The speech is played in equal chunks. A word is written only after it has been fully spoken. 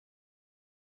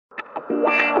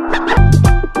Burna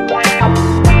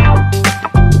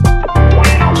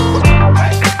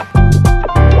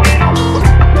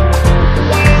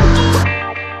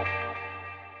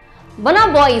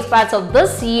Boy is part of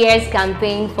this year's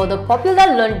campaign for the popular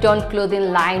London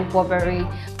clothing line Burberry.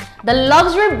 The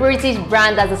luxury British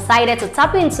brand has decided to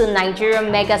tap into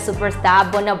Nigerian mega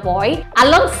superstar Burna Boy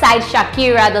alongside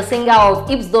Shakira, the singer of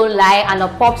Hips Don't Lie and a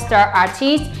pop star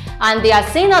artist, and they are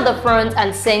seen at the front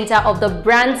and center of the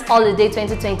brand's Holiday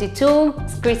 2022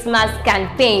 Christmas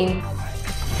campaign.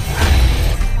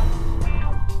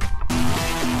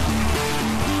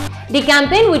 The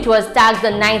campaign, which was tagged the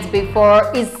night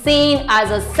before, is seen as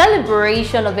a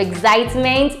celebration of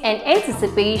excitement and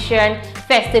anticipation,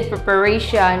 festive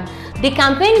preparation. The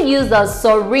campaign used a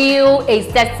surreal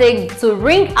aesthetic to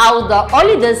ring out the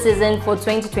holiday season for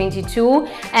 2022,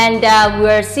 and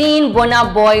we're seeing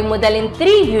Burna Boy modeling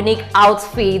 3 unique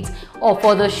outfits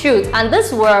for the shoot, and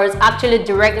this was actually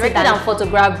directed and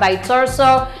photographed by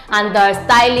Torso, and the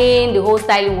whole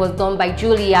styling was done by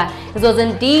Julia. It was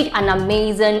indeed an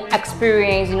amazing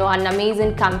experience, you know, an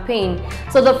amazing campaign.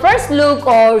 So the first look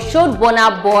showed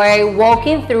Burna Boy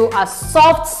walking through a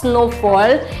soft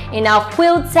snowfall in a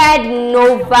quilted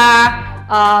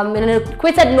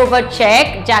Nova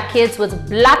check jacket with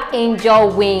black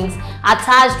angel wings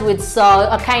attached with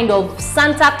a kind of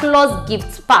Santa Claus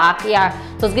gift pack. Yeah,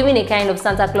 so it's giving a kind of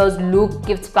Santa Claus look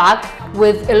gift pack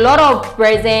with a lot of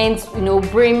presents, you know,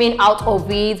 brimming out of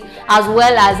it, as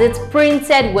well as it's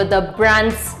printed with the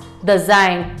brand's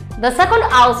design. The second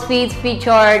outfit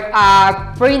featured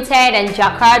a printed and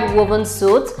jacquard woven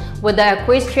suit with the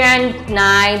equestrian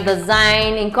knight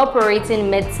design incorporating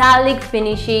metallic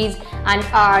finishes and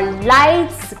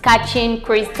lights catching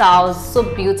crystals. So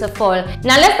beautiful.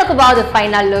 Now let's talk about the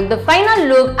final look. The final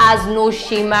look has no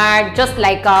shimmer, just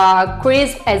like a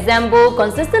crisp ensemble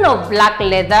consisting of black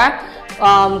leather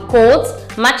coat,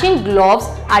 matching gloves,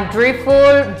 a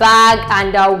duffel bag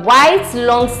and a white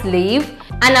long sleeve,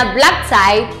 and a black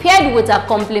tie paired with a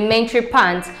complementary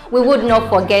pants. We would not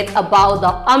forget about the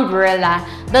umbrella.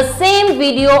 The same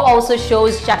video also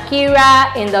shows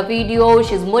Shakira. In the video,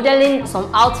 she's modeling some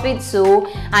outfits too,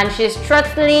 and she's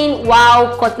strutting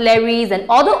while cutleries and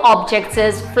other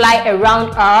objects fly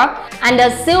around her, and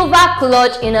a silver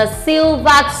clutch in a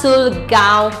silver tulle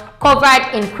gown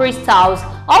covered in crystals.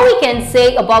 All we can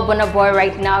say about Burna Boy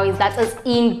right now is that it's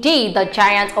indeed the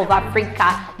giant of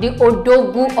Africa, the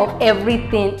Odogu of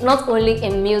everything, not only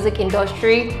in music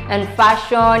industry and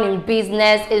fashion, in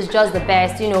business. Is just the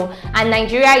best, you know, and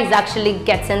Nigeria is actually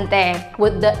getting there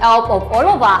with the help of all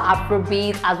of our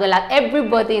Afrobeats as well as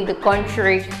everybody in the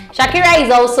country. Shakira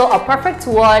is also a perfect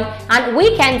one, and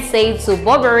we can say to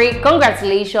Burberry,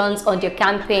 congratulations on your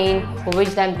campaign. We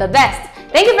wish them the best.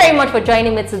 Thank you very much for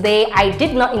joining me today. I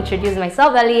did not introduce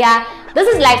myself earlier. This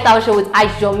is Lifestyle Show with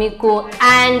Ajomiku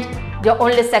and your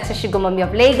only sexy sugar mommy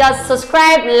of Lagos.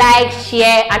 Subscribe, like,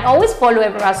 share, and always follow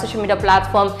every social media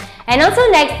platform. And until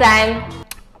next time,